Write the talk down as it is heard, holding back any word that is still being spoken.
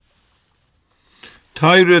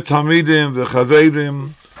Taira Tamidim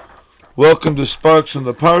v'Chaverim. Welcome to Sparks on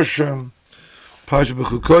the Parsha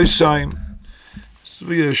B'chukosaim. This will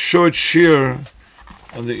be a short shir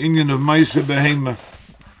on the Inyan of Maisa Behema.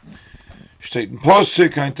 Steht in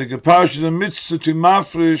Posik, ein Tag Parsha, the mitzvah to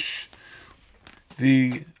mafresh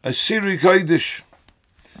the Asiri Kodesh.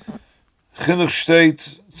 Chinuch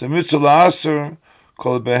steht, it's a mitzvah la'aser,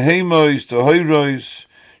 called Behemois, the Hoirois,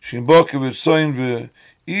 Shin Boke v'Tzoyin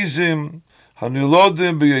v'Izim,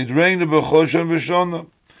 Hanilodim b'Yedreinu b'Choshen v'Shona.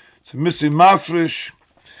 It's a mitzvah mafresh,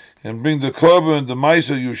 and bring the korban, the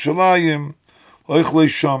Maisa Yushalayim, Oich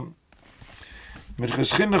Leisham.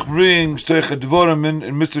 Minchas Chinuch brings Teicha Dvorim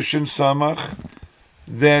in mitzvah Shin Samach,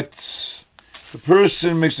 that the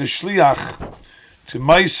person makes a shliach to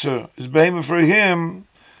Maisa, is behema for him,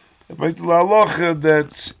 about the halacha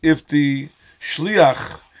that if the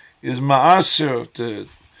shliach is ma'aser,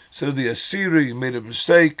 so the Asiri made a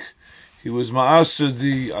mistake, he was ma'aser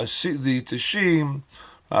the Tashim,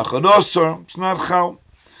 Achadosar, it's not chal.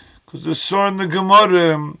 Because there's saw in the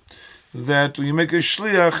Gemara that when you make a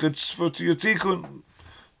shliach, it's for tikkun,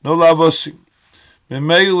 no lavosi.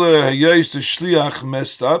 Memele hayos the shliach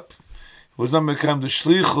messed up, it was not become the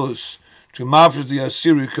shlichus to mafresh the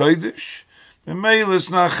Asiri Kodesh. Memele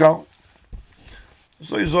is not chal.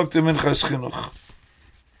 So he sagt im Minchas Chinuch.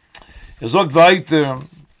 Sagt weiter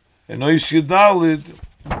in Ois Yudalid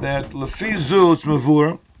that lefi zu it's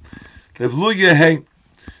mevur levlu yehein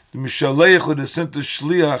the Mishaleich or the sent the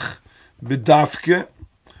shliach bedafke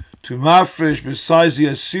to mafresh besides the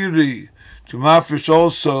Asiri to mafresh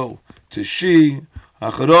also to she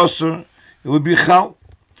acharoser, it would be chal.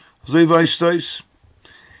 So he weistais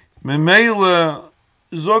memele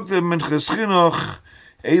sagt im Minchas Chinuch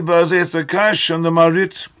Eba says a kash on the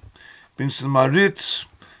Marit, brings the Marit.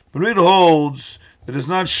 Marit holds that it's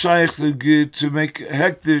not shaykh to make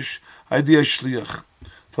hektish idea shliach.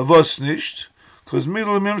 For was nicht? Because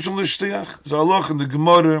middle mimshal shliach is a loch in the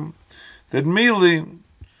Gemara that mili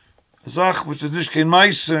zach which is nicht kein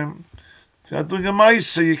meise. If you're doing a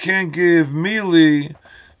meise, you can't give mili.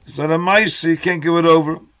 It's not a meise, you can't give it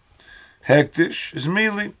over. Hektish is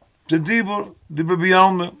mili. The dibur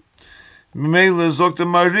biyalme. Mimele sagt der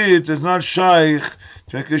Marit, it's not shaykh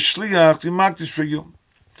to make a shliach to make this for you.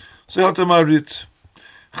 So hat der Marit.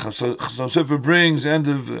 Chasam Sofer brings the end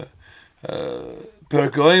of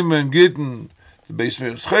Perek Oima and Gittin, the base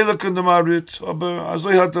of Chelak in the Marit, aber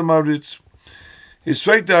also hat der Marit. It's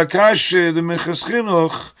fragt der Akashe, the Minchas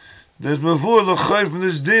Chinuch, there's mevur l'chayr from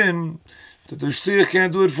this din, that the shliach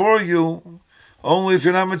can't do it for you, only if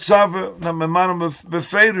you're not mitzvah, not memanam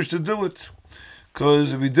befeirish to do it.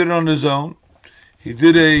 Because if he did it on his own, he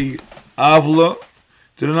did an avla,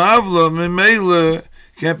 memele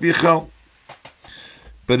can't be chal.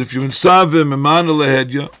 But if you're in Savim, Memana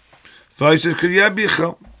lehedya, if I said, could you be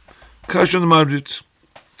chal? Kash on the Marit.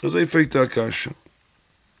 As I faked that kash.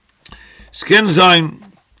 Sken zayn,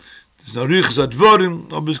 there's no riches at vorim,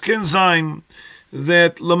 but sken zayn,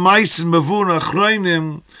 that lamaisen mevur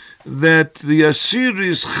achreinim, that the Asiri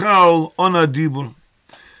is chal on a dibur.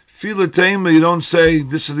 Feel the time you don't say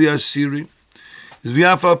this is the Asiri. Is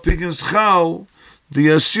v'yafal pikins chal, the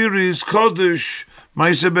Asiri is kodesh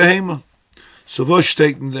ma'ase behema. So what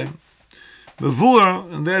steht in them?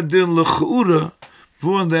 Mevur and that din lechura,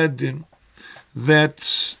 mevur and that din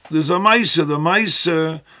that there's a ma'ase, the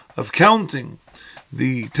ma'ase of counting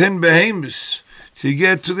the 10 behemoths to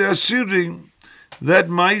get to the Asiri. That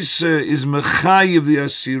ma'ase is mechai of the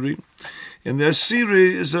Asiri, and the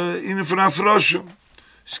Asiri is a inifan afrosha.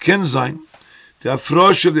 Ken sein, the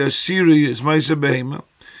afrosh of the Asiri is Maisa Behema,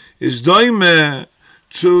 is doime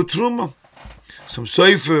to Truma. Some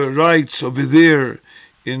Sefer writes over there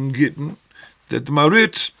in Gittin that the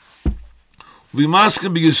Marit we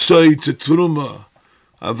must be a say to Truma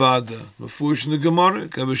Avada. Before in the Gemara,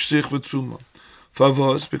 can be sich for Truma.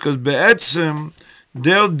 Favos, because Be'etzem,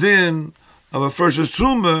 their din of a first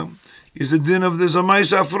Truma is the din of the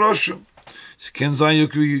Zamaisa Afrosh. Ken sein you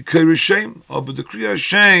kriya shame, but the kriya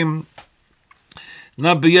shame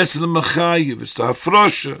not be yes in the machayiv. It's the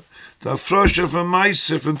afrosha from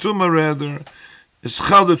Maisa, from Tuma rather. It's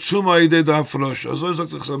chal the Tuma idei the afrosha. As always,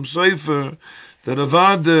 like some Sefer that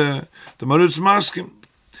Avada the Maritz maskim.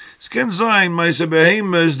 Ken sein Maisa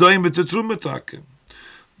behema is doing with the Truma taken.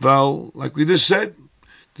 Well, like we just said,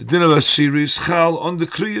 the din of Asiri is chal on the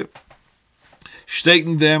kriya,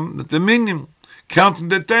 stating them that the minyan counting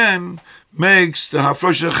the 10 makes the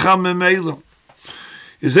hafrosh cham memela.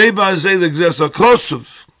 Is eba zeh the gzes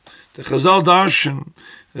akosov the Chazal darshan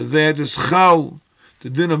that is chal the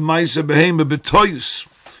din of Maisa behema betoyus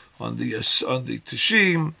on the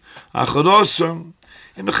tashim acharosa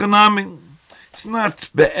in the chanamim It's not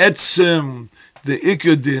be'etzem the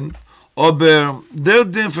ikudin, aber der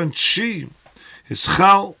din von Chi is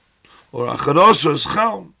chal, or acharoso is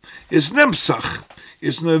chal, is nemsach.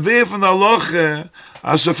 It's neveh von der Loche,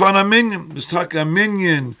 as a fan a minion. It's tak a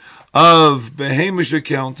minion of behemish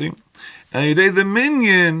accounting. And the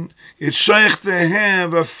minion, it's shaykh to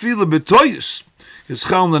have a fila betoyis. It's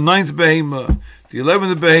chal the 9th behema, the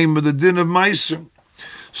 11th behema, the din of Meiser.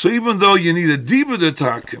 So even though you need a dibur to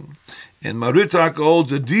takim, and marit tak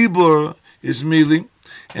holds the dibur is mili,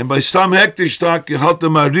 and by some hektish tak you halt the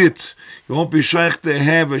marit, you won't be shaykh to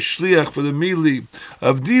have a shliach for the mili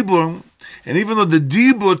of dibur. And even though the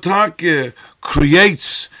dibur tak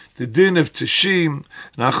creates the din of teshim,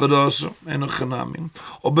 nachados, and uchanamim,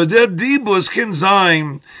 but their dibur is kin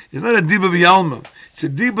zayin, it's not a dibur b'yalma. It's a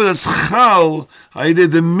dibur that's chal, I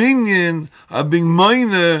did the minion of being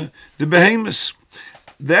minor, the behemoths.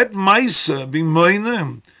 That Maisa being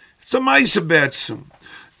moine, it's a Maisa betzim.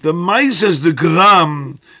 The Maisa is the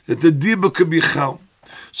gram that the dibur could be chal.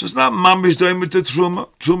 So it's not mamish doing with the truma.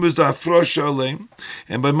 Truma is the afrosh alein.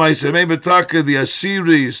 And by Maisa, maybe taka the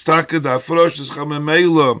Asiri, is taka the afrosh, is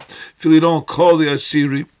chamemela, feel you don't call the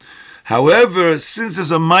Asiri. However, since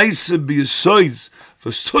there's a Maisa be soid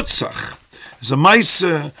for stutzach, there's a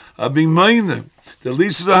Maisa being moine, that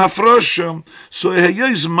leads to the hafrosha. So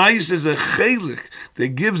heyos mais is a chelik that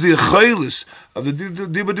gives the chelis of the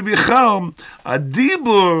dibur to be chal, a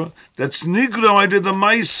dibur that's nigro I did the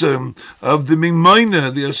maisa of the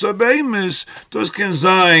mimoina, the asabemis, those can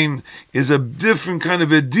zayin is a different kind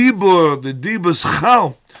of a dibur, the dibur's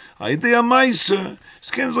chal. I did a maisa.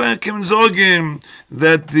 Sken zogen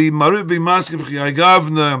that the Marut b'maskim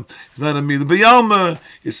ch'yagavna is not a mila b'yalma,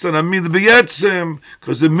 it's not a mila b'yetzem,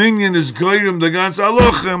 because the minion is goyim the gans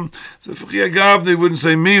alochem. So for ch'yagavna he wouldn't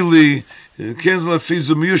say mili. Ken zol afiz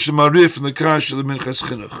the miyush marif in the kash of the minchas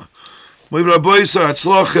chinuch. Moiv Rabbi Yisrael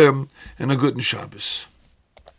Atzlochem and a good Shabbos.